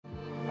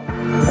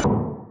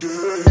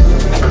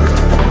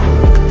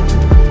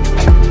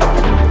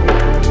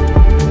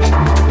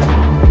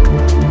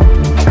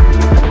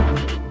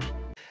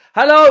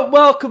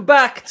welcome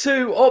back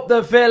to Up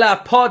the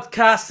Villa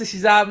podcast. This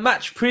is our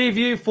match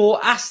preview for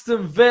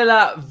Aston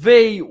Villa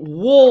v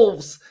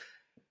Wolves.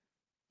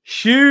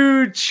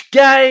 Huge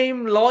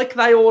game, like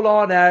they all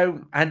are now,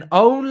 and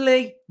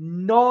only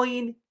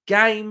 9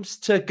 games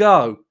to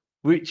go,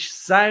 which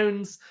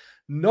sounds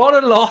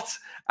not a lot.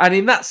 And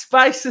in that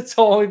space of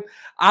time,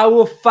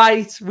 our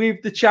fate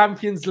with the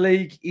Champions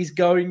League is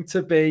going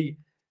to be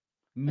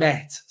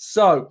met.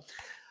 So,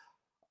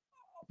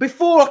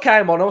 before I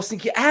came on, I was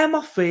thinking, how am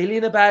I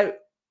feeling about,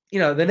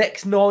 the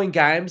next 9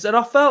 games? And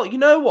I felt, you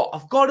know what?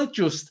 I've got to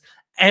just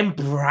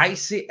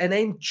embrace it and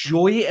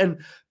enjoy it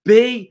and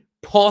be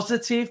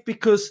positive,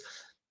 because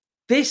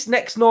this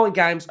next 9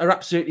 games are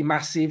absolutely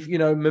massive.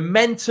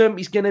 Momentum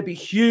is going to be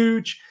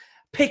huge.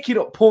 Picking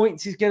up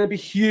points is going to be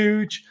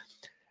huge.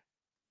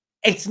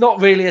 It's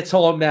not really a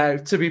time now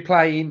to be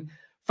playing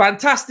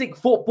fantastic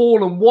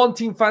football and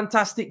wanting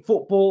fantastic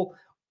football.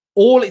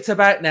 All it's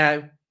about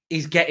now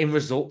is getting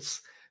results.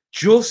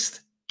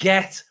 Just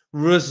get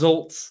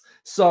results.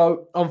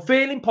 So I'm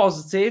feeling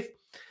positive.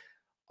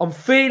 I'm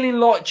feeling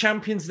like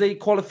Champions League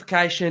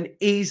qualification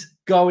is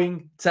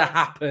going to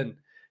happen.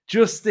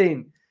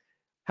 Justin,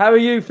 how are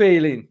you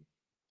feeling?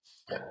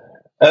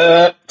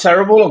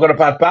 Terrible. I've got a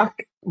bad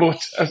back. But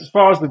as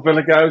far as the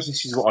Villa goes,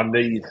 this is what I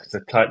need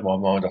to take my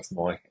mind off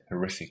my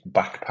horrific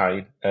back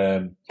pain.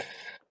 I'm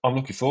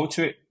looking forward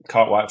to it.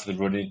 Can't wait for the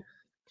running.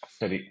 I've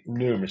said it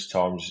numerous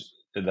times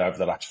over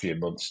the last few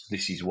months.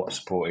 This is what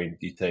supporting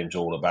your team's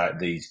all about.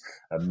 These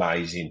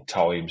amazing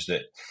times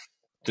that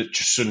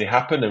just suddenly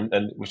happen,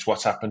 and which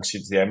what's happened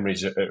since the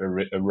Emerys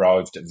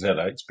arrived at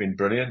Villa. It's been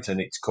brilliant, and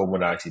it's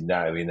culminated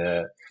now in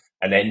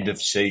an end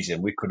of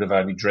season we could have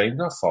only dreamed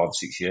of 5 or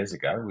 6 years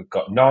ago. We've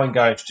got 9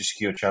 games to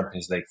secure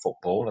Champions League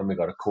football, and we've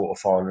got a quarter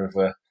final of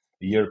a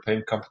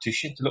European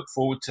competition to look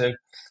forward to.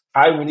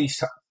 How many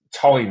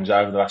times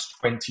over the last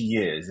 20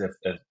 years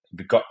have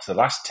we got to the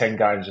last 10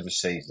 games of a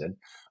season?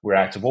 We're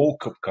out of all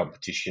cup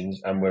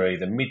competitions, and we're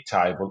either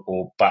mid-table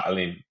or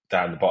battling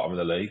down the bottom of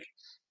the league.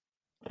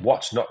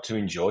 What's not to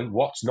enjoy?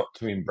 What's not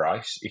to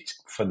embrace? It's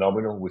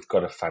phenomenal. We've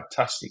got a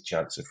fantastic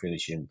chance of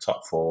finishing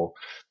top 4,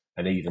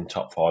 and even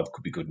top 5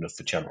 could be good enough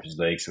for Champions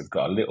League. So we've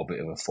got a little bit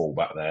of a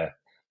fallback there.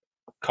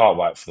 Can't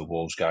wait for the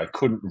Wolves game.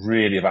 Couldn't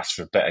really have asked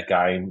for a better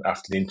game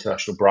after the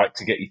international break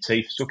to get your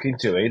teeth stuck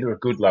into either. A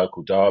good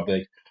local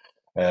derby.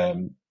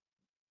 I've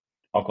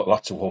got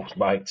lots of Wolves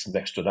mates.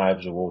 Next door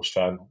neighbour's a Wolves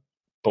fan.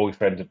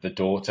 Boyfriend of the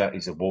daughter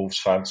is a Wolves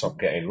fan, so I'm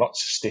getting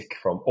lots of stick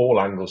from all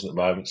angles at the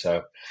moment.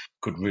 So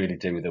could really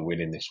do with a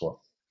win in this one.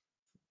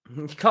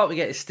 You can't be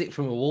getting stick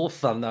from a Wolves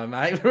fan, though,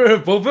 mate. We're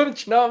above them.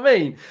 Do you know what I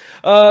mean?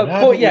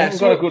 But yeah, we've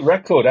got a good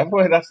record, haven't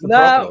we? That's the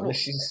problem.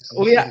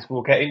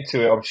 We'll get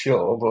into it, I'm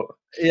sure. But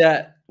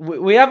yeah,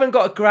 we haven't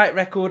got a great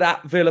record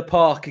at Villa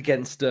Park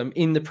against them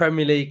in the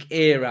Premier League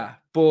era.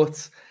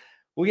 But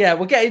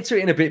we'll get into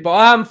it in a bit. But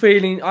I am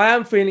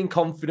feeling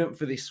confident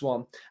for this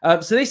one.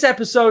 So this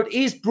episode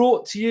is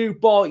brought to you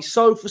by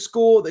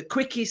SofaScore, the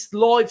quickest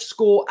live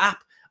score app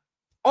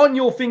on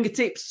your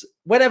fingertips.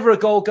 Whenever a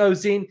goal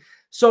goes in,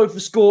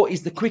 SofaScore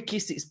is the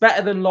quickest. It's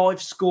better than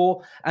live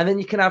score. And then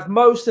you can have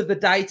most of the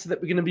data that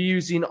we're going to be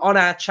using on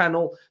our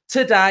channel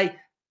today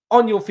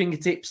on your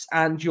fingertips,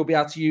 and you'll be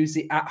able to use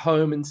it at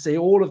home and see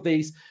all of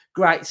these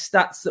great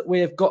stats that we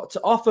have got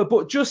to offer.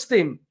 But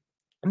Justin,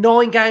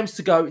 9 games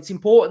to go. It's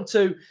important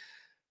to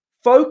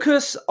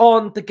focus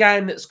on the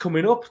game that's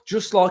coming up,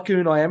 just like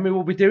Unai Emery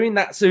will be doing.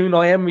 That's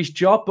Unai Emery's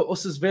job. But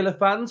us as Villa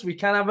fans, we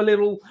can have a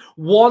little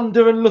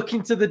wander and look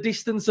into the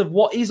distance of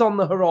what is on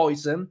the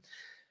horizon.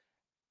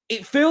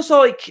 It feels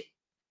like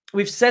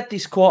we've said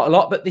this quite a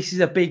lot, but this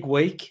is a big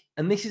week.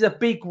 And this is a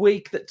big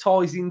week that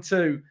ties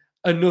into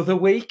another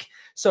week.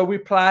 So we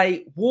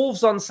play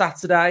Wolves on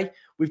Saturday.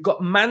 We've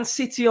got Man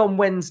City on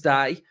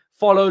Wednesday,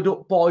 followed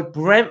up by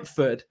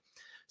Brentford.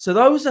 So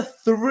those are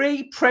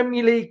 3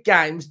 Premier League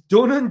games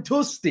done and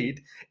dusted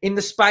in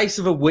the space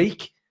of a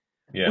week,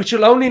 which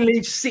will only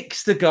leave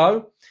 6 to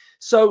go.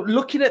 So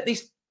looking at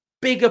this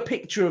bigger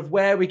picture of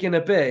where we're going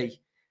to be,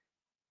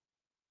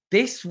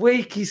 this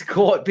week is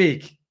quite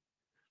big.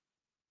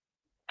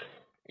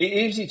 It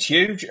is. It's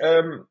huge.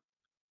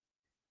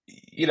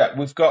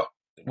 We've got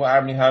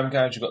how many home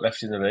games we've got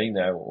left in the league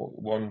now?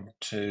 1,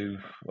 2,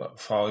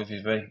 5,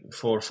 is it?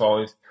 4 or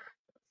 5.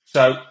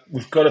 So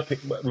we've got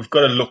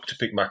to look to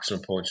pick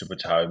maximum points up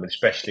at home, and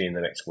especially in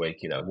the next week.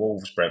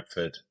 Wolves,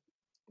 Brentford,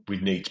 we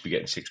need to be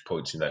getting 6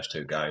 points in those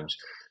 2 games.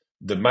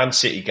 The Man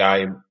City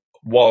game,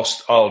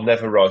 whilst I'll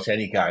never write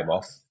any game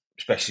off,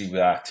 especially with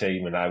our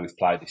team and how we've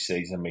played this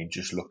season. I mean,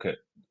 just look at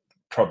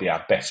probably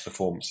our best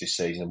performance this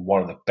season.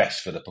 One of the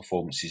best for the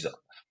performances that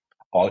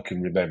I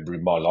can remember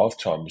in my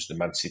lifetime was the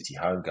Man City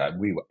home game.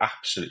 We were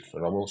absolutely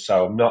phenomenal.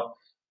 So I'm not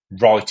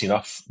writing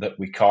off that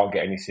we can't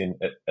get anything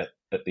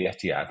at the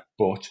Etihad,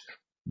 but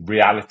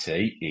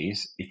reality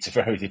is it's a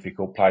very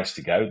difficult place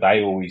to go.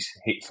 They always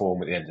hit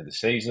form at the end of the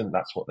season.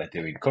 That's what they're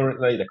doing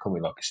currently. They're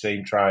coming like a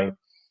steam train.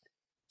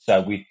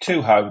 So with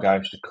 2 home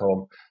games to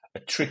come, a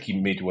tricky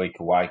midweek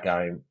away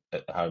game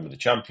at the home of the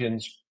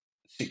champions,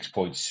 6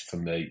 points for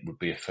me would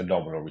be a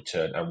phenomenal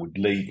return and would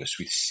leave us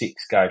with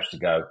 6 games to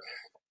go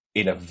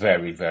in a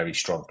very, very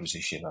strong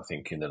position, I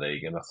think, in the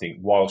league. And I think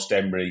whilst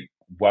Emery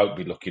won't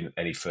be looking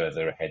any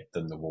further ahead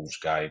than the Wolves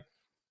game,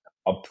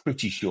 I'm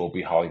pretty sure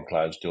behind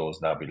closed doors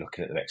they'll be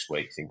looking at the next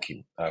week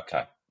thinking,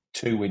 okay,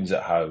 2 wins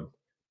at home,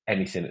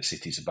 anything at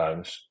City's a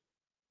bonus.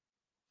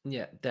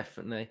 Yeah,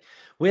 definitely.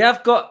 We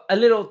have got a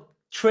little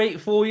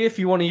treat for you if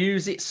you want to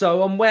use it.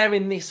 So I'm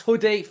wearing this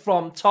hoodie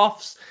from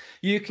Toffs.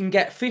 You can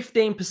get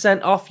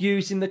 15% off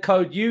using the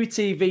code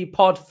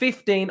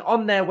UTVPod15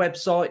 on their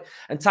website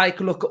and take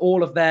a look at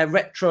all of their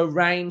retro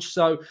range.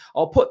 So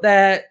I'll put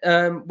their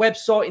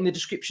website in the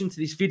description to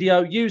this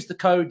video. Use the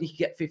code, you can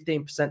get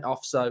 15%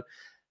 off. So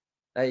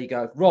there you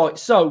go. Right,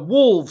 so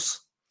Wolves.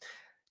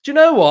 Do you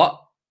know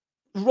what?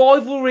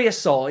 Rivalry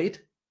aside,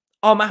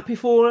 I'm happy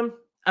for them.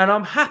 And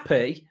I'm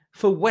happy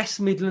for West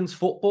Midlands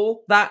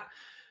football that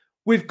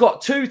we've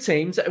got 2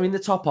 teams that are in the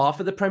top half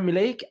of the Premier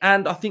League.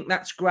 And I think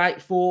that's great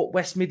for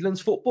West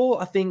Midlands football.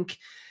 I think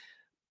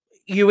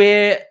you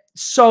hear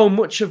so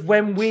much of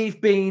when we've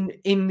been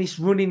in this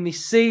running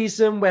this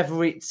season,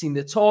 whether it's in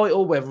the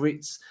title, whether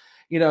it's,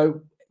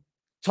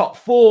 top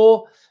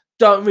 4,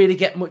 don't really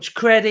get much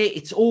credit.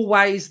 It's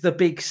always the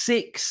big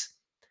 6.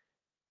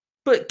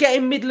 But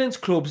getting Midlands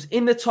clubs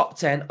in the top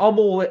 10,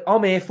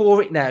 I'm here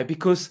for it now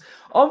because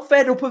I'm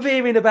fed up of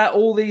hearing about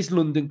all these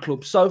London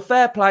clubs. So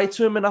fair play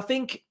to them. And I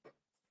think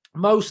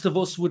most of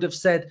us would have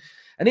said,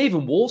 and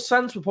even Wolves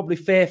fans were probably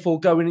fearful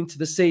going into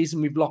the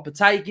season with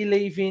Lopetegui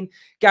leaving,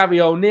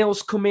 Gary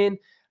O'Neill's come in,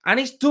 and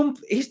he's done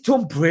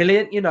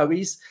brilliant.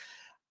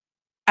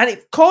 And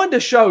it kind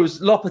of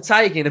shows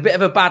Lopetegui in a bit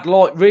of a bad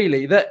light,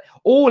 really, that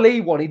all he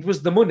wanted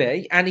was the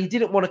money and he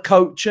didn't want to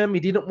coach him. He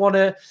didn't want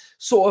to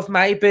sort of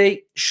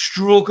maybe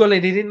struggle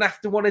and he didn't have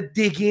to want to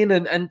dig in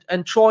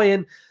and try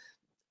and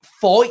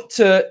fight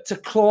to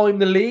climb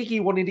the league.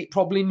 He wanted it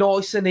probably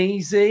nice and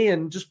easy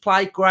and just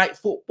play great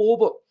football.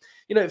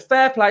 But,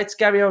 fair play to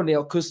Gary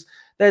O'Neill because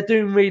they're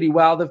doing really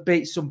well. They've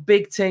beat some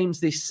big teams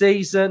this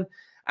season.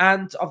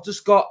 And I've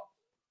just got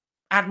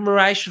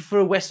admiration for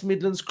a West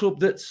Midlands club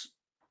that's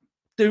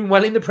doing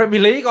well in the Premier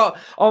League.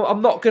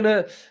 I'm not going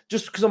to,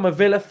 just because I'm a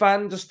Villa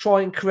fan, just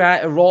try and create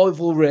a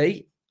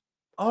rivalry.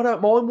 I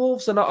don't mind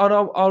Wolves, and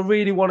I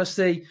really want to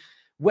see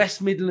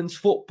West Midlands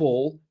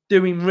football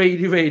doing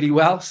really, really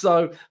well.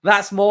 So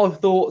that's my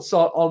thoughts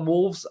on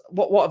Wolves.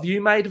 What have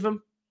you made of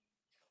them?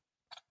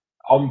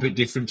 I'm a bit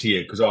different to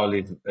you because I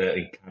live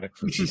in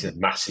Cannock, which is a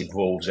massive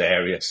Wolves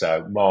area.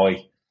 So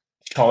my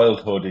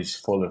childhood is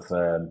full of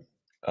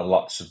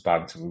lots of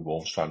banter with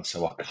Wolves fans.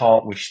 So I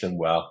can't wish them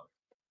well.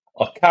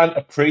 I can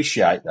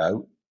appreciate,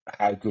 though,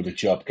 how good a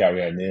job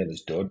Gary O'Neill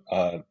has done.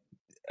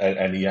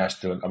 And he has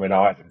done. I mean,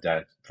 I had him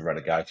down for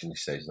relegation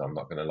this season. I'm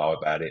not going to lie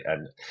about it.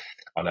 And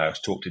I know I was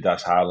talking to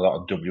Das Howell a lot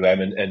on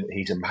WM, and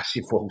he's a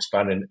massive Wolves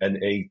fan, and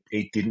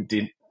he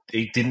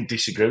didn't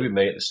disagree with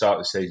me at the start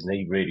of the season.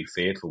 He really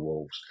feared for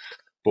Wolves.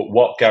 But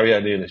what Gary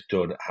O'Neill has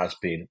done has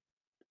been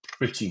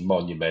pretty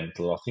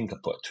monumental. I think I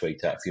put a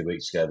tweet out a few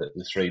weeks ago that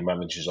the 3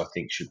 managers I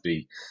think should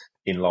be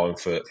in line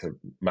for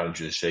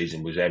manager of the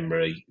season was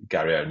Emery,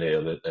 Gary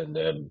O'Neill, and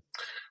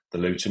the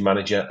Luton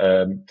manager.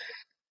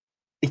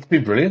 It's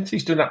been brilliant.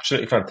 He's done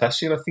absolutely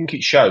fantastic. And I think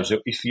it shows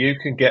that if you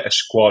can get a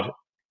squad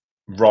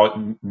right,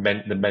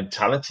 the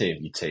mentality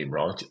of your team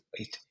right,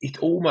 it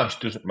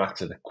almost doesn't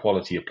matter the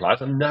quality of players.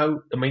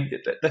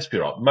 Let's be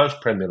right. Most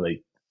Premier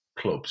League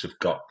clubs have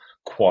got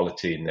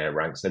quality in their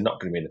ranks. They're not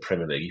going to be in the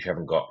Premier League if you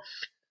haven't got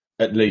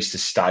at least a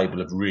stable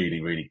of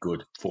really, really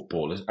good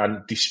footballers.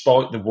 And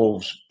despite the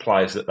Wolves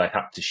players that they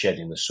had to shed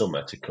in the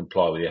summer to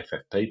comply with the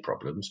FFP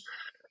problems,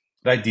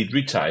 they did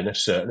retain a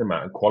certain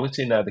amount of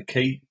quality. Now, the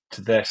key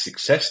to their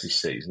success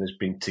this season has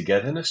been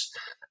togetherness.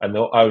 And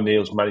what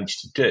O'Neill's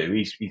managed to do,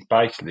 he's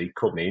basically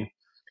come in.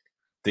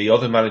 The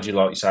other manager,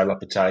 like you say,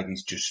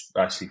 Lopetegui's just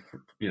basically,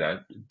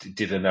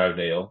 did an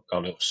O'Neill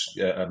on us,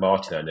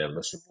 Martin O'Neill on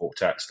us, and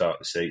walked out to start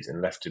the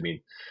season, left him in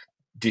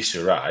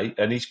disarray,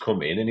 and he's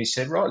come in and he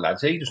said, right,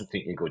 lads, he doesn't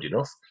think you're good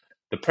enough.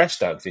 The press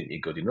don't think you're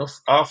good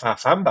enough. Half our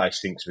fan base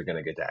thinks we're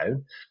going to go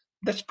down.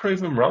 Let's prove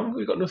them wrong.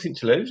 We've got nothing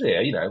to lose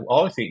here.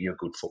 I think you're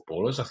good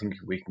footballers. I think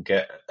if we can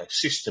get a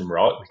system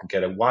right, we can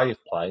get a way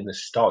of playing, a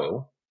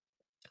style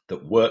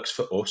that works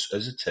for us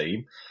as a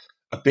team,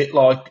 a bit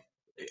like,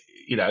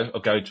 I'll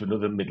go into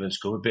another Midland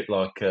school, a bit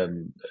like,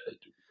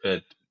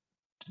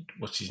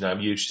 what's his name,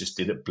 Eustace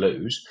did at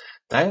Blues.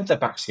 They had their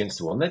backs against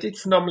the wall. They did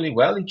phenomenally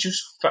well. He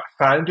just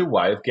found a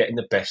way of getting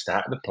the best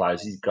out of the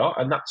players he's got,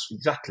 and that's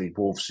exactly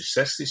Wolves'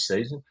 success this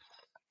season.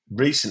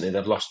 Recently,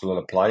 they've lost a lot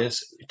of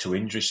players to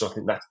injury, so I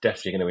think that's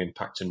definitely going to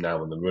impact them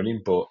now on the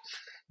running. But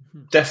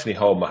definitely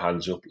hold my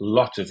hands up. A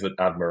lot of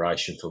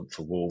admiration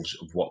for Wolves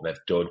of what they've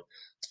done.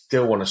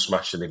 Still want to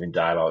smash the living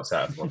daylights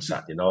out of them on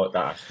Saturday night.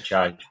 That hasn't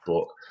changed,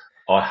 but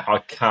I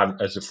can,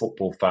 as a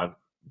football fan,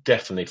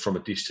 definitely from a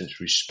distance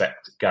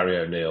respect Gary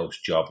O'Neill's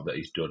job that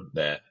he's done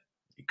there.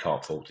 You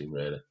can't fault him,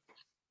 really.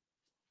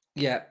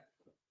 Yeah.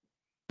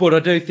 But I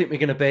do think we're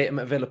going to beat them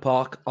at Villa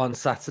Park on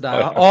Saturday.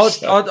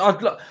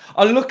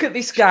 I look at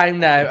this game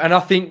now and I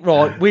think,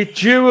 right, we're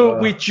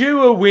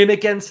due a win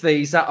against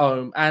these at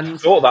home. And I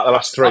thought that the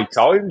last 3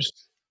 times.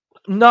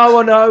 No,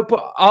 I know,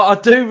 but I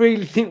do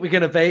really think we're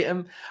going to beat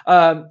them.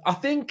 I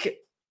think,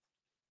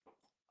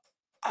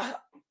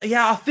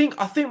 I think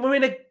we're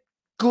in a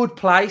good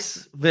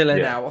place, Villa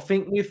now. I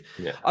think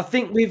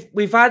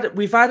we've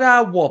had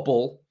our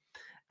wobble.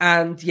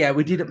 And yeah,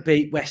 we didn't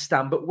beat West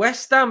Ham, but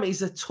West Ham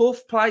is a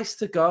tough place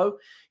to go.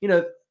 You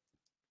know,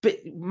 but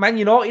Man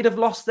United have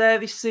lost there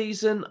this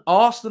season.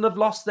 Arsenal have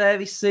lost there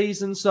this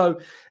season. So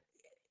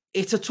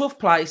it's a tough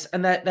place,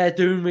 and they're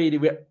doing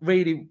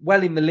really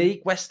well in the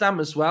league. West Ham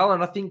as well.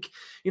 And I think,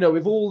 you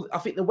know, I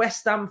think the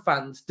West Ham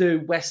fans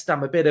do West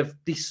Ham a bit of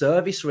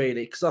disservice,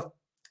 really, because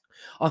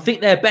I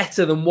think they're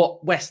better than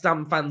what West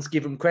Ham fans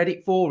give them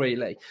credit for,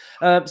 really.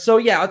 So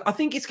yeah, I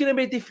think it's going to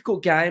be a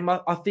difficult game.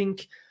 I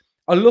think.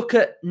 I look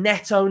at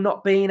Neto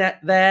not being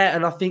there,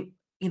 and I think,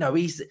 you know,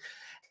 he's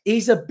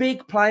a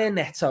big player,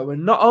 Neto.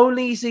 And not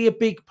only is he a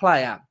big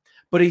player,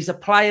 but he's a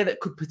player that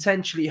could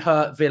potentially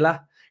hurt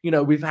Villa, you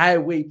know, with how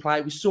we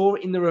play. We saw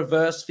it in the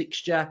reverse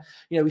fixture.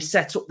 You know, we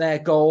set up their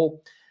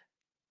goal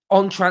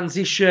on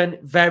transition,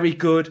 very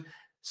good.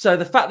 So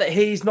the fact that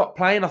he's not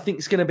playing, I think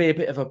it's going to be a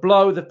bit of a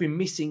blow. They've been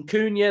missing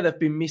Cunha. They've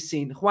been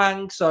missing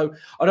Hwang. So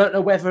I don't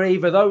know whether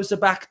either of those are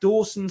back.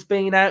 Dawson's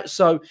been out.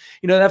 So,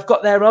 you know, they've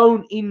got their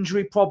own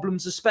injury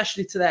problems,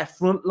 especially to their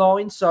front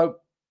line. So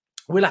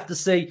we'll have to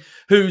see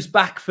who's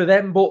back for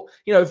them. But,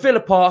 you know, Villa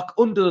Park,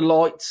 under the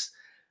lights,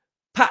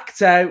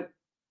 packed out,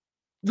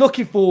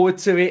 looking forward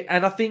to it.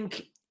 And I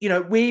think, you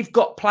know, we've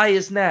got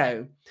players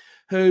now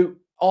who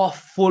are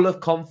full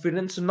of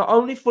confidence. And not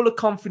only full of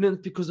confidence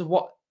because of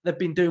what they've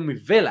been doing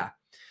with Villa.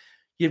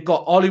 You've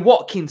got Ollie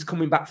Watkins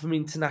coming back from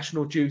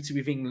international duty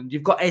with England.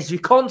 You've got Ezri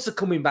Konsa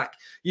coming back.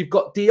 You've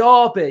got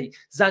Diaby.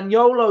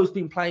 Zaniolo's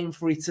been playing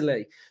for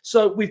Italy.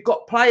 So we've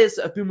got players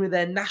that have been with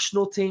their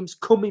national teams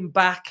coming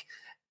back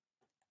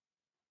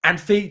and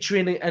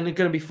featuring and are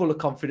going to be full of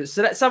confidence.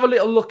 So let's have a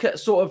little look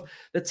at sort of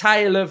the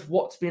tale of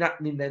what's been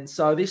happening then.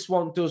 So this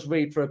one does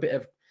read for a bit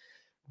of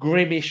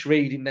grimmish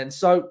reading then.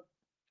 So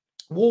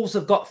Wolves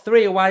have got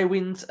 3 away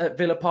wins at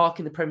Villa Park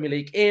in the Premier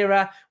League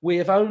era. We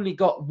have only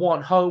got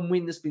 1 home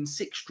win. There's been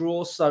 6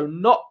 draws, so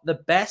not the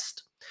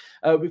best.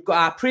 We've got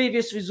our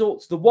previous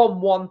results, the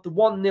 1-1, the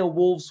 1-0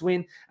 Wolves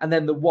win, and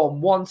then the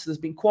 1-1. So there's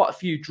been quite a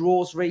few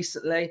draws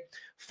recently.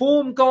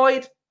 Form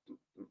guide,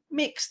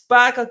 mixed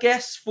bag, I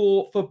guess,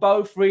 for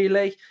both,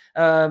 really.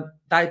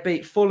 They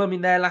beat Fulham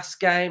in their last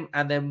game,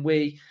 and then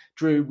we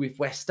drew with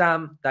West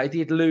Ham. They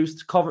did lose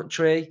to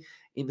Coventry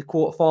in the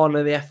quarterfinal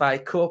of the FA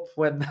Cup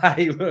when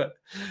they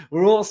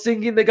were all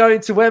singing they're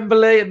going to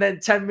Wembley, and then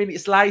 10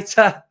 minutes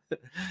later,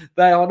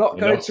 they are not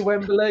going to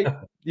Wembley.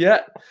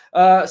 Yeah.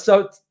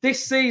 So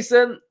this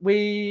season,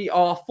 we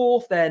are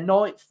 4th, they're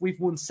 9th.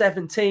 We've won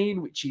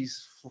 17, which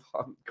is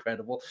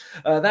incredible.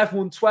 They've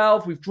won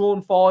 12, we've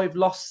drawn 5,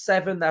 lost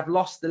 7, they've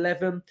lost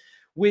 11.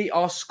 We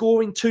are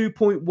scoring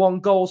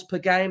 2.1 goals per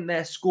game.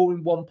 They're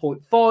scoring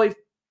 1.5.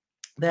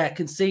 They're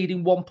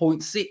conceding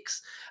 1.6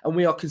 and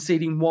we are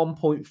conceding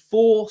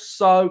 1.4.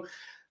 So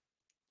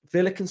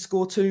Villa can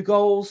score 2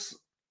 goals.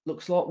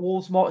 Looks like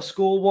Wolves might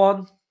score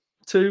 1,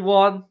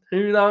 2-1.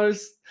 Who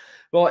knows?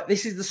 Right,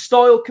 this is the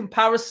style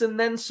comparison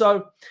then.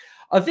 So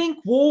I think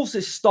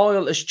Wolves'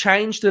 style has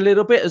changed a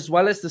little bit as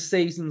well as the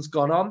season's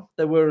gone on.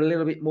 They were a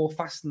little bit more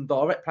fast and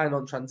direct, playing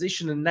on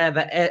transition, and now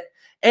they're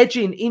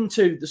edging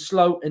into the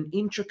slow and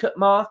intricate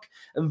mark.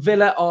 And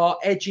Villa are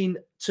edging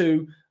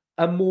to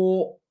a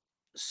more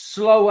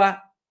slower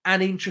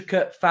and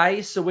intricate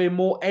phase. So we're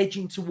more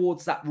edging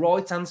towards that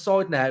right-hand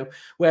side now,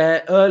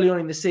 where early on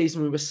in the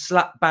season we were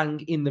slap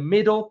bang in the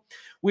middle.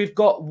 We've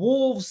got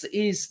Wolves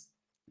is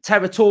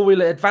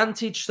territorial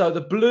advantage. So the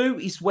blue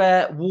is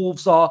where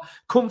Wolves are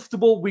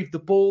comfortable with the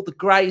ball. The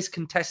grey is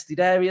contested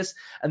areas.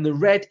 And the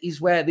red is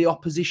where the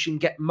opposition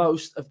get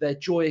most of their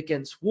joy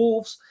against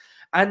Wolves.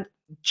 And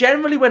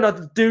generally, when I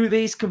do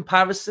these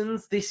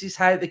comparisons, this is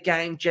how the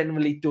game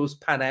generally does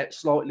pan out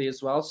slightly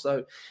as well.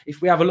 So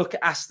if we have a look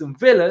at Aston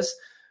Villa's,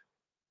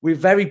 we're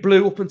very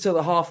blue up until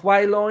the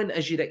halfway line,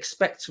 as you'd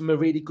expect from a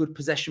really good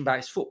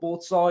possession-based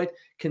football side.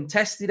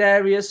 Contested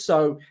areas,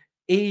 so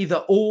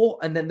either or,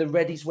 and then the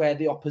red is where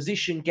the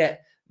opposition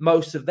get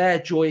most of their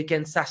joy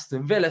against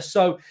Aston Villa.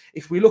 So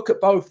if we look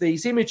at both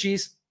these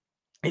images,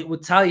 it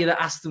would tell you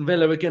that Aston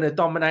Villa are going to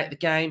dominate the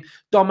game,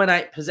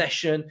 dominate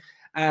possession,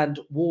 and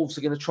Wolves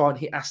are going to try and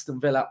hit Aston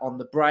Villa on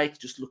the break,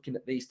 just looking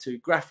at these 2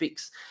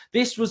 graphics.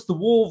 This was the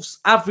Wolves'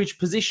 average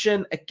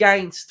position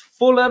against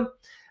Fulham,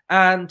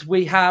 and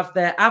we have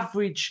their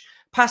average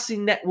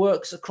passing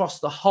networks across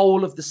the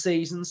whole of the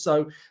season.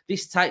 So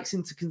this takes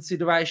into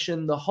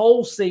consideration the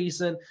whole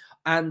season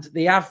and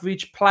the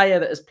average player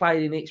that has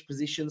played in each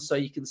position. So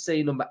you can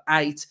see number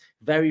 8,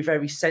 very,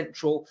 very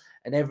central,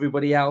 and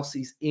everybody else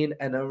is in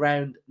and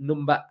around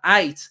number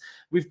 8.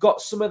 We've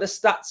got some of the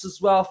stats as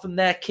well from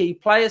their key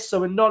players.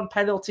 So a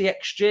non-penalty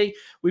XG,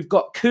 we've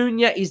got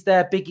Cunha is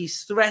their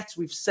biggest threat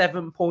with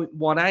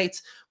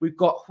 7.18. We've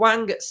got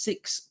Hwang at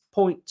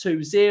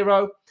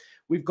 6.20.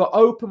 We've got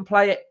open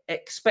play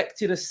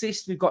expected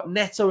assist. We've got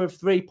Neto of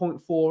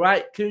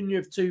 3.48, Cunha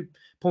of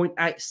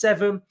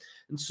 2.87,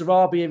 and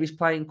Sarabia is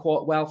playing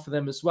quite well for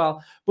them as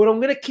well. But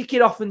I'm going to kick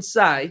it off and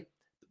say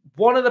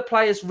one of the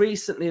players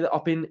recently that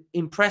I've been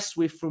impressed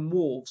with from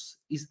Wolves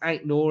is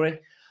Ait-Nouri.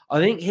 I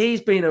think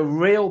he's been a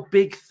real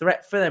big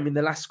threat for them in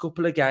the last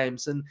couple of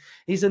games. And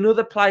he's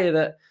another player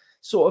that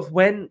sort of,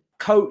 when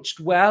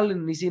coached well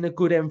and is in a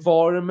good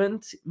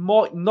environment,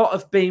 might not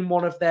have been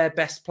one of their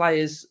best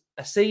players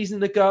a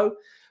season ago.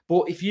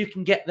 But if you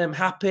can get them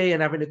happy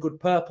and having a good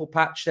purple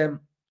patch, then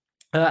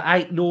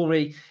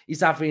Ait-Nouri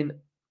is having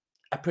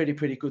a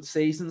pretty good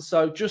season.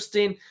 So,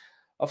 Justin,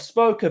 I've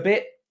spoke a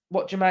bit.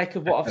 What do you make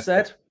of what I've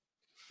said?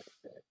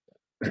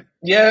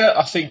 Yeah,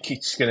 I think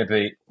it's going to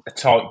be a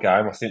tight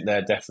game. I think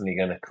they're definitely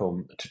going to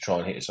come to try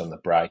and hit us on the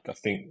break. I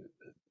think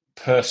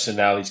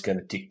personnel is going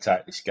to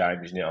dictate this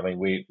game, isn't it? I mean,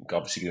 we're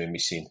obviously going to be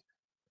missing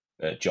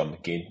John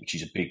McGinn, which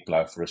is a big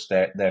blow for us.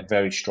 They're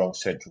very strong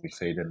central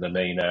midfielder,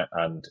 Lamina,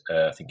 and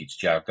I think it's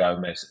João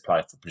Gomes that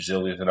played for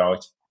Brazil the other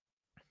night.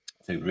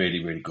 Two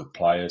really good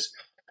players.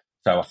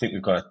 So I think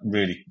we've got to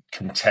really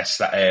contest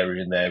that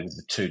area in there with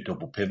the 2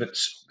 double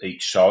pivots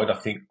each side. I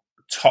think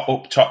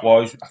top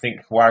wise, I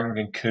think Hwang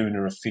and Cunha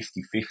are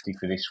 50-50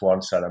 for this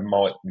one, so they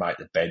might make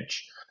the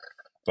bench.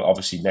 But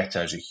obviously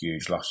Neto's a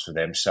huge loss for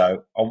them.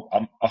 So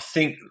I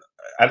think,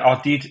 and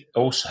I did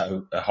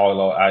also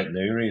highlight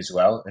Ait-Nouri as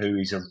well, who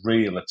is a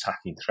real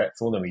attacking threat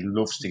for them. He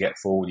loves to get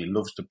forward, he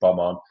loves to bomb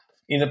on,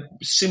 in a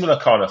similar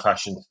kind of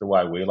fashion to the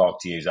way we like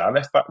to use our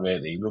left back,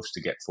 really. He loves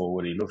to get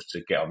forward, he loves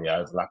to get on the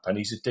overlap, and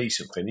he's a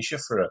decent finisher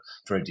for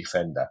a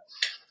defender.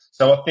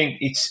 So I think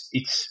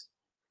it's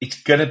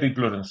going to be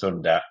blood and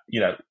thunder.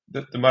 You know,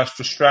 the most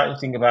frustrating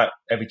thing about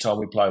every time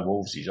we play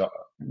Wolves is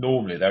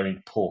normally they're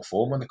in poor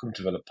form when they come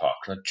to Villa Park,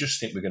 and I just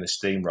think we're going to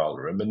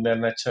steamroller them, and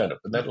then they turn up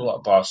and they look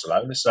like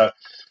Barcelona. So,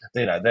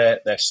 you know,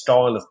 their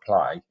style of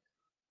play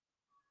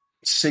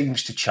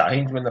seems to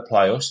change when they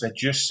play us. They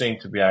just seem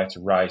to be able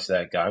to raise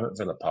their game at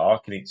Villa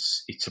Park, and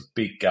it's a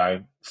big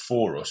game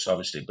for us,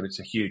 obviously, but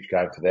it's a huge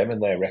game for them,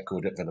 and their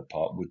record at Villa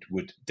Park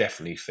would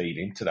definitely feed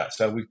into that.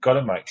 So we've got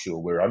to make sure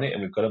we're on it,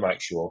 and we've got to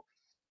make sure.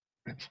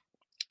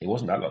 It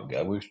wasn't that long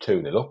ago. We was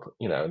 2-0 up,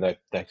 you know, and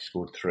they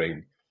scored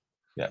 3,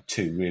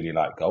 2 really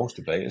late goals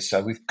to beat us.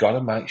 So we've got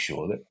to make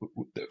sure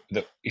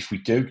that if we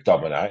do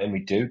dominate and we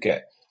do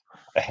get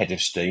a head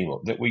of steam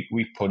up, that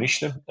we punish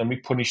them, and we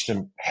punish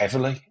them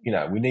heavily. You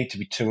know, we need to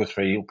be 2 or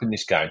 3 up in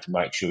this game to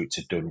make sure it's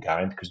a done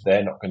game, because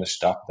they're not going to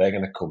stop. They're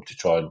going to come to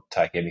try and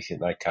take anything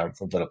they can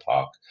from Villa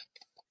Park.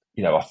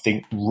 You know, I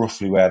think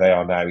roughly where they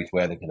are now is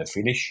where they're going to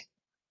finish.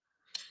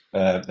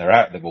 They're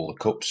out of all the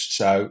cups,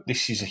 so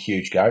this is a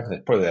huge game.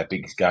 It's probably their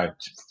biggest game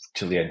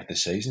till the end of the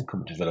season,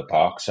 coming to Villa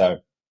Park. So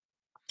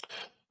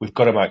we've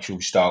got to make sure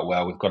we start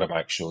well. We've got to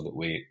make sure that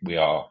we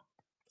are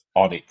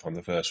on it from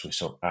the first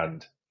whistle.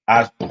 And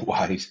as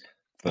always,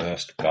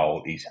 first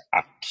goal is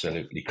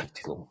absolutely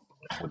critical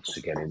once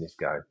again in this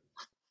game.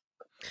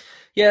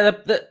 Yeah,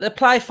 they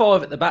play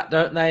 5 at the back,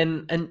 don't they?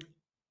 And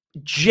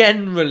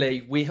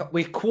generally,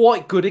 we're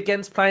quite good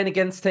against playing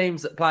against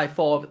teams that play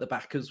 5 at the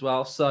back as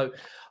well. So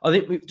I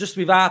think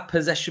with our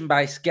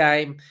possession-based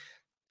game,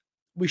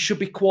 we should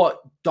be quite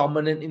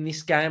dominant in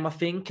this game, I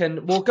think.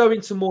 And we'll go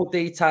into more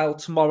detail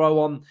tomorrow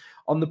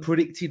on the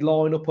predicted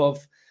lineup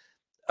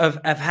of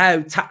how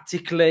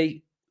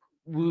tactically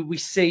we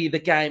see the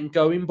game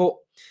going. But,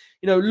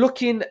 you know,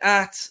 looking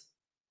at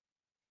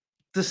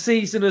the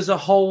season as a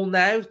whole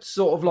now,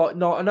 sort of like,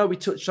 I know we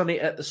touched on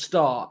it at the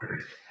start.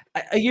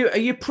 Are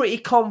you pretty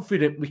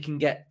confident we can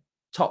get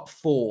top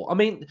 4? I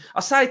mean, I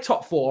say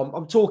top 4,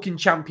 I'm talking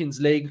Champions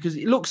League, because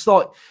it looks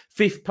like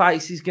 5th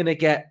place is going to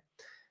get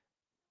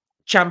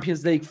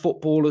Champions League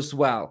football as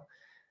well.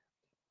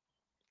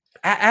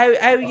 How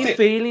are you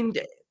feeling?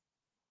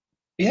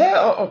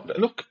 Yeah,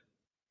 look,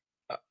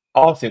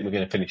 I think we're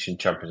going to finish in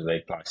Champions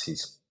League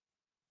places,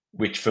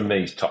 which for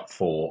me is top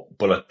 4.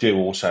 But I do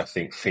also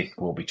think 5th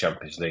will be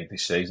Champions League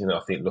this season. I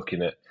think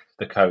looking at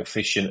the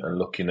coefficient and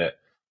looking at,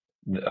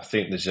 I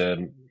think there's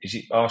is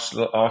it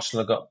Arsenal?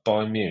 Arsenal got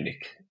Bayern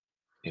Munich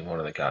in one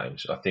of the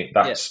games. I think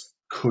that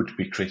could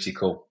be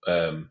critical.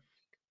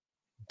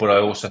 But I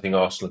also think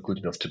Arsenal are good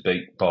enough to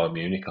beat Bayern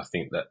Munich. I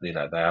think that, you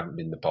know, they haven't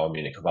been the Bayern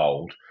Munich of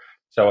old.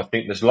 So I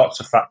think there's lots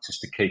of factors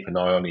to keep an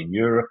eye on in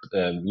Europe.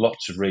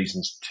 Lots of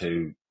reasons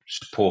to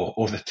support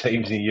other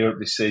teams in Europe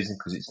this season,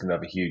 because it's going to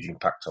have a huge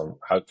impact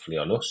hopefully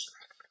on us.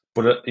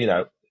 But you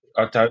know,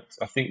 I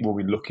think we'll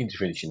be looking to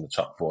finish in the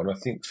top 4, and I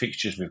think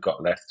fixtures we've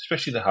got left,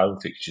 especially the home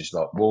fixtures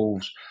like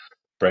Wolves,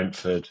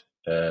 Brentford,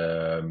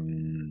 Bournemouth,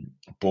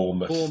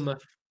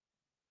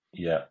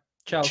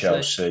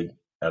 Chelsea,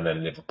 and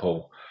then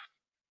Liverpool.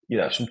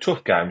 some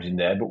tough games in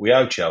there, but we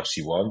owe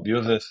Chelsea one. The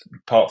others,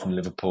 apart from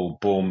Liverpool,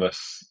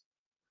 Bournemouth,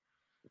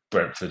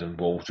 Brentford and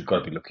Wolves, we've got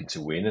to be looking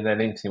to win. And then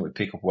anything we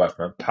pick up away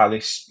from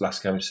Palace,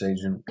 last game of the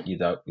season,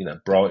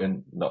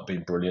 Brighton not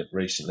been brilliant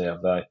recently,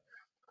 have they?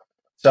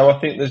 So I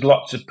think there's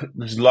lots of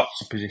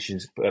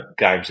positions,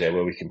 games there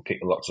where we can pick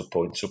lots of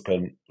points up,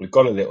 and we've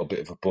got a little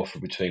bit of a buffer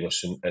between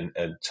us and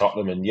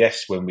Tottenham. And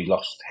yes, when we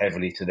lost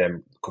heavily to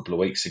them a couple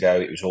of weeks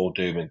ago, it was all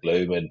doom and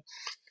gloom, and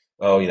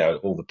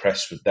all the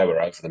press they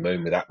were over the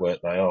moon with that, weren't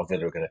they? Oh,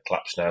 Villa are going to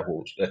collapse now.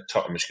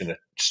 Tottenham is going to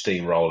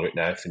steamroller it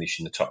now,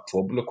 finishing the top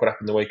four. But look what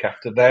happened the week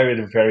after. They're in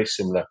a very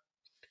similar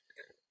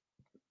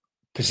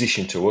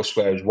position to us,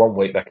 whereas one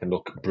week they can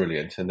look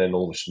brilliant, and then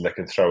all of a sudden they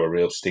can throw a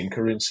real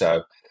stinker in.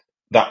 So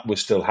that will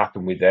still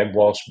happen with them,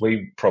 whilst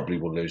we probably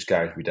will lose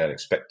games we don't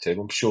expect to.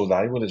 I'm sure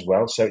they will as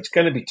well. So it's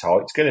going to be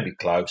tight. It's going to be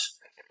close.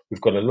 We've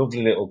got a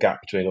lovely little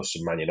gap between us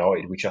and Man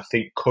United, which I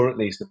think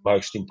currently is the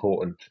most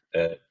important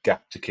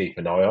gap to keep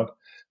an eye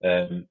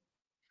on.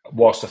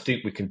 Whilst I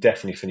think we can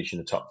definitely finish in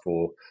the top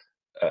four,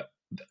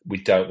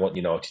 we don't want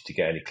United to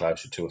get any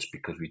closer to us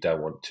because we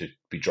don't want to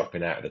be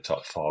dropping out of the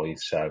top five.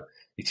 So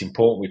it's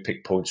important we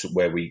pick points up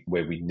where we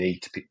need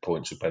to pick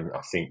points up, and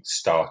I think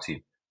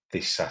starting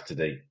this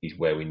Saturday is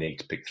where we need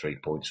to pick 3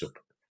 points up,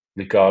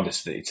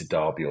 regardless that it's a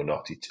derby or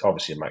not. It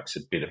obviously makes a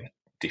bit of a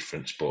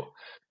difference, but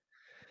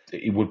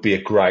it would be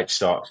a great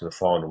start to the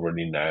final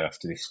running now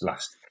after this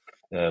last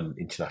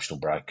international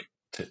break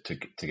to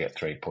get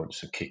 3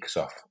 points and kick us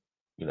off,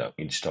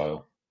 in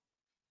style.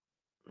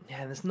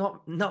 Yeah, there's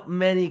not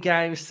many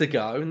games to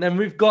go, and then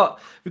we've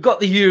got the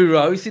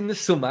Euros in the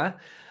summer.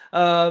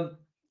 I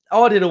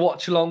did a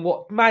watch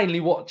along, mainly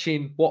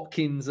watching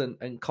Watkins and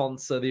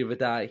Conser the other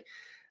day.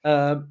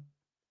 How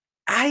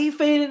are you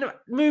feeling?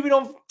 Moving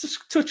on,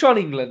 just touch on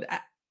England.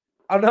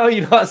 I know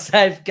you're not a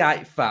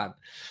Southgate fan.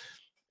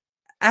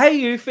 How are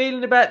you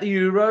feeling about the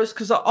Euros?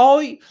 Because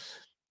I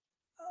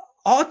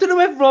don't know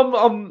whether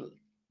I'm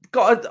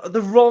got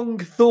the wrong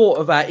thought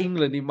about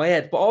England in my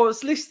head, but I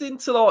was listening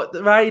to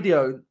the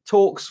radio,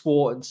 Talk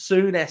Sport, and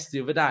Souness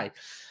the other day. And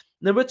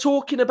they were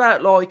talking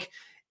about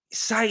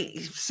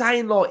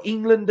saying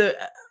England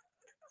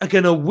are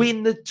going to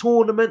win the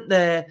tournament.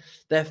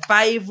 They're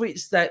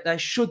favourites. That they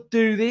should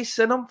do this,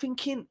 and I'm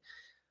thinking,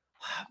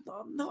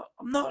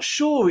 I'm not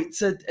sure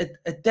it's a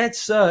dead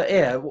cert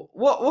here.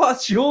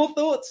 What's your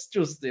thoughts,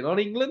 Justin, on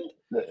England?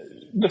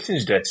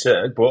 Nothing's dead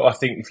cert, but I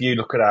think if you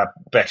look at our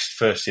best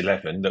first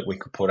 11 that we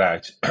could put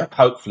out,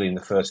 hopefully in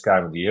the first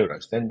game of the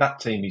Euros, then that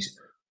team is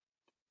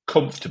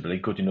comfortably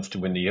good enough to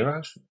win the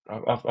Euros.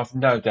 I've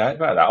no doubt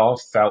about that.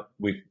 I've felt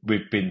we've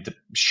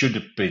should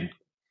have been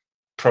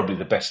probably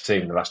the best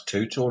team in the last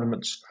 2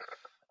 tournaments.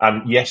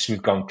 And yes,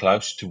 we've gone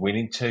close to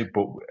winning 2,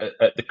 but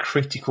at the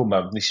critical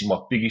moment, this is my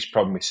biggest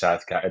problem with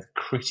Southgate, at the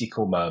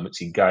critical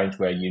moments in games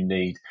where you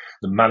need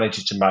the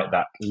manager to make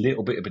that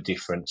little bit of a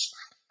difference,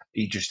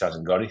 he just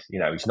hasn't got it.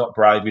 He's not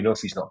brave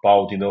enough, he's not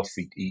bold enough,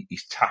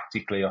 he's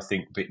tactically, I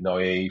think, a bit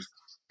naive.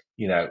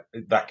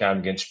 That game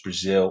against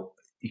Brazil,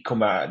 he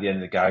come out at the end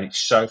of the game, it's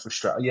so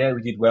frustrating. Yeah,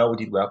 we did well,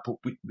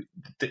 but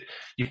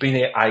you've been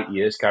here 8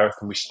 years, Gareth,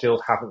 and we still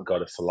haven't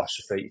got a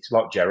philosophy. It's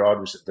like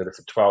Gerrard was at Villa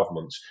for 12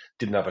 months,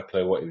 didn't have a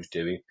clue what he was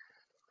doing.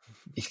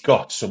 He's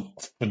got some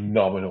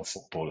phenomenal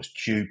footballers.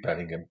 Jude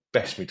Bellingham,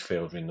 best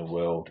midfielder in the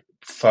world.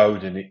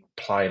 Foden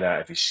playing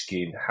out of his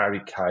skin.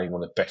 Harry Kane,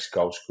 one of the best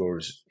goal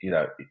scorers, in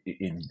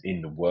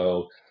the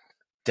world.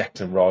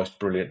 Declan Rice,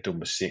 brilliant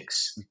number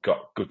 6. We've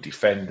got good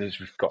defenders.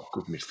 We've got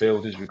good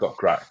midfielders. We've got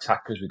great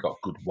attackers. We've got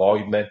good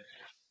wide men.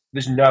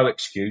 There's no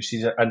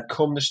excuses. And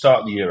come the start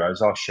of the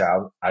Euros, I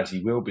shall, as he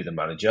will be the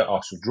manager, I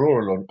shall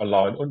draw a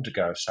line under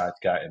Gareth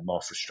Southgate and my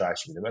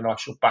frustration with him, and I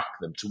shall back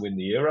them to win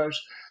the Euros.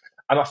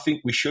 And I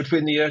think we should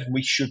win the Euros.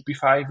 We should be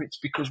favourites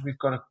because we've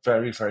got a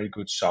very, very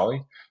good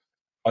side.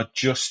 I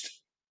just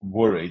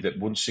worry that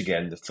once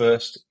again, the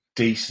first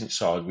decent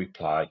side we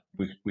play,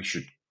 we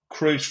should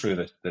cruise through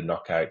the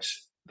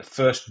knockouts. The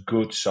first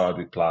good side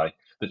we play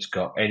that's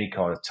got any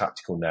kind of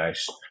tactical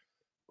nous,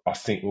 I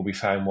think will be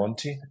found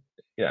wanting.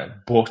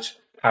 But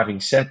having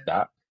said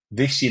that,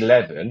 this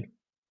 11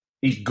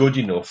 is good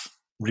enough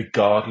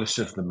regardless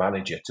of the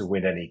manager to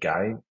win any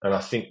game. And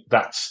I think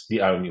that's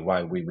the only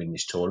way we win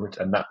this tournament.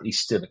 And that is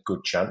still a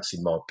good chance,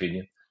 in my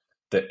opinion,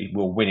 that it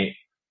will win it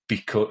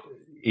because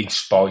in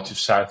spite of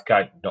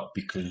Southgate, not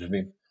because of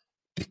him.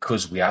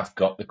 Because we have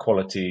got the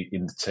quality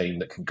in the team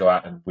that can go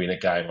out and win a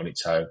game on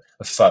its own.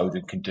 A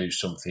Foden can do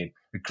something.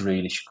 A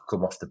Grealish can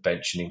come off the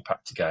bench and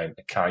impact a game.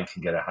 A Kane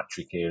can get a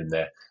hat-trick here and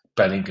there.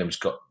 Bellingham's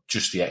got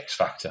just the X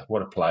factor.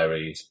 What a player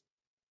he is.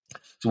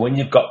 So when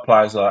you've got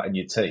players like that in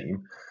your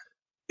team,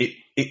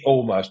 it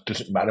almost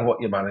doesn't matter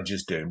what your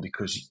manager's doing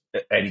because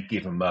at any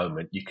given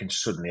moment you can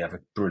suddenly have a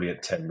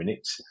brilliant 10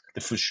 minutes.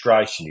 The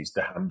frustration is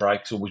the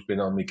handbrake's always been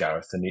on me,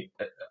 Gareth, and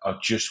I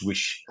just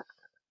wish...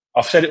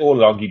 I've said it all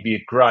along, he'd be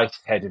a great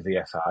head of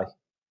the FA.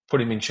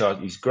 Put him in charge.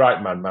 He's a great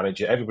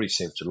manager. Everybody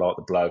seems to like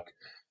the bloke.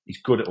 He's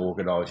good at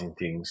organising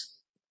things.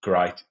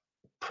 Great.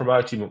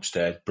 Promote him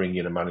upstairs, bring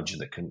in a manager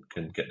that can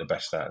get the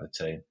best out of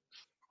the team.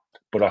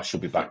 But I should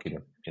be backing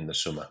him. in the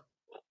summer.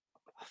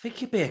 I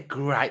think you'd be a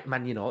great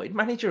Man United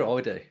manager,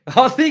 I do.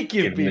 I think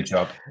you'd Give him be. the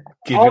job.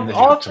 Give him the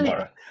job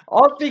tomorrow.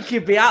 I think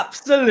you'd be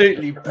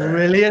absolutely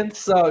brilliant.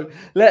 So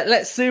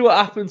let's see what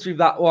happens with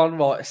that one,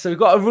 right? So we've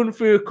got to run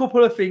through a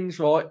couple of things,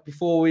 right,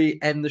 before we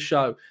end the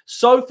show.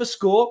 So for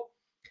score,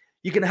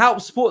 you can help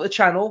support the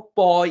channel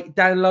by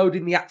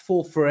downloading the app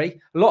for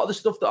free. A lot of the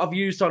stuff that I've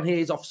used on here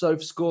is off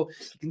SofaScore.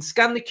 You can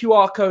scan the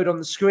QR code on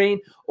the screen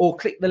or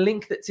click the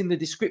link that's in the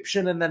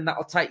description, and then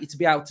that'll take you to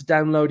be able to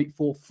download it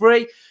for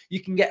free. You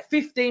can get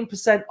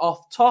 15%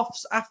 off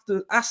Toff's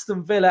after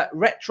Aston Villa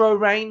retro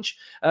range.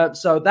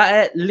 So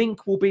that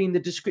link will be in the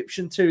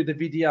description to the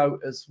video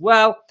as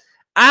well.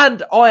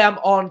 And I am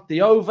on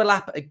the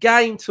Overlap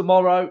again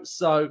tomorrow.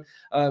 So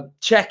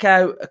check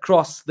out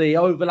across the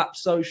Overlap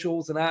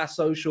socials and our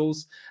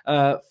socials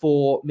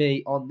for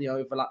me on the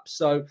Overlap.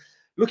 So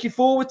looking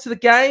forward to the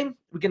game.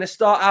 We're going to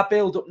start our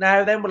build-up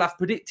now then. We'll have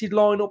predicted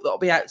lineup. That'll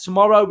be out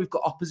tomorrow. We've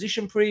got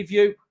opposition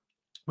preview.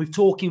 With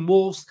Talking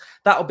Wolves.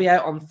 That'll be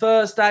out on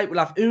Thursday. We'll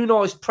have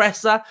Unai's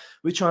presser,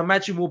 which I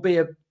imagine will be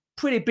a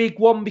pretty big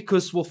one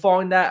because we'll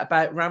find out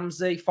about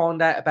Ramsey,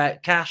 find out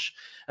about Cash,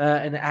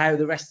 and how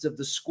the rest of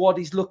the squad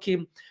is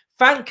looking.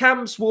 Fan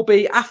cams will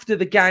be after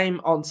the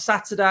game on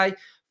Saturday,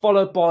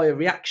 followed by a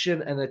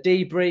reaction and a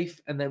debrief,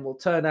 and then we'll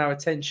turn our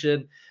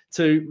attention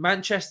to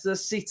Manchester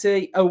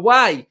City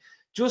away.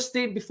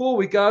 Justin, before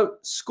we go,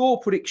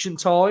 score prediction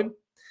time.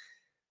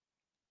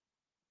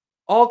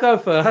 I'll go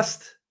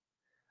first.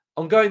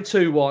 I'm going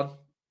 2-1.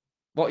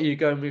 What are you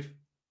going with?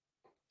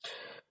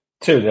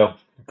 2-0.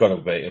 Got to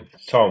beat him.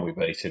 It's time we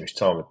beat him. It's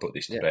time we put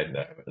this to bed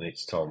now. And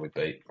it's time we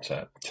beat.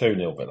 So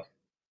 2-0 Villa.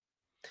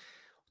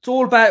 It's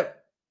all about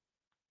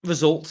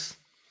results.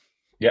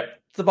 Yeah.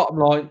 It's the bottom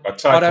line. I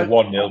take a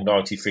 1-0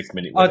 95th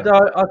minute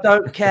winner. I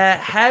don't care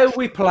how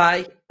we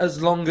play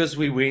as long as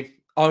we win.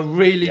 I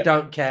really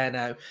don't care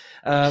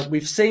now.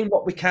 We've seen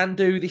what we can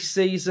do this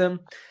season.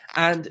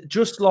 And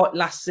just like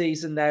last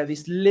season now,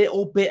 this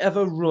little bit of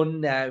a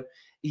run now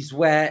is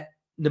where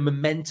the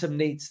momentum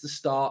needs to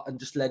start, and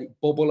just let it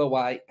bubble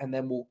away, and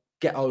then we'll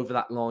get over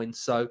that line.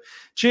 So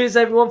cheers,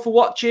 everyone, for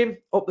watching.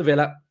 Up the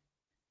Villa.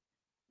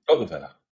 Up the Villa.